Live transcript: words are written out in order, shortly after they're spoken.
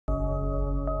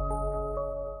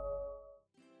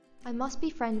I must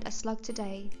befriend a slug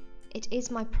today. It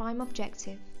is my prime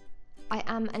objective. I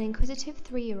am an inquisitive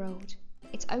 3-year-old.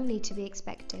 It's only to be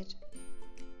expected.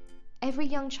 Every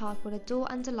young child will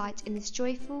adore and delight in this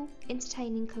joyful,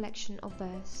 entertaining collection of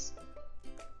verse.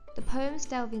 The poems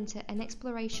delve into an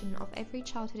exploration of every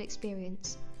childhood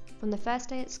experience, from the first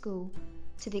day at school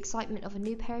to the excitement of a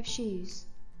new pair of shoes,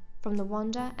 from the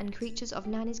wonder and creatures of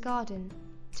Nanny's garden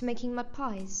to making mud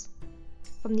pies,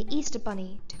 from the Easter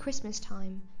bunny to Christmas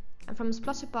time, and from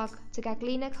Splutterbug to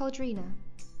Gaglina Cauldrina.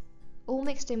 All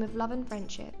mixed in with love and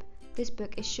friendship, this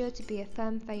book is sure to be a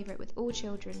firm favourite with all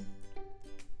children.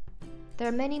 There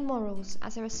are many morals,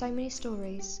 as there are so many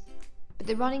stories, but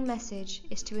the running message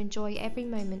is to enjoy every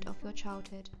moment of your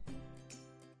childhood.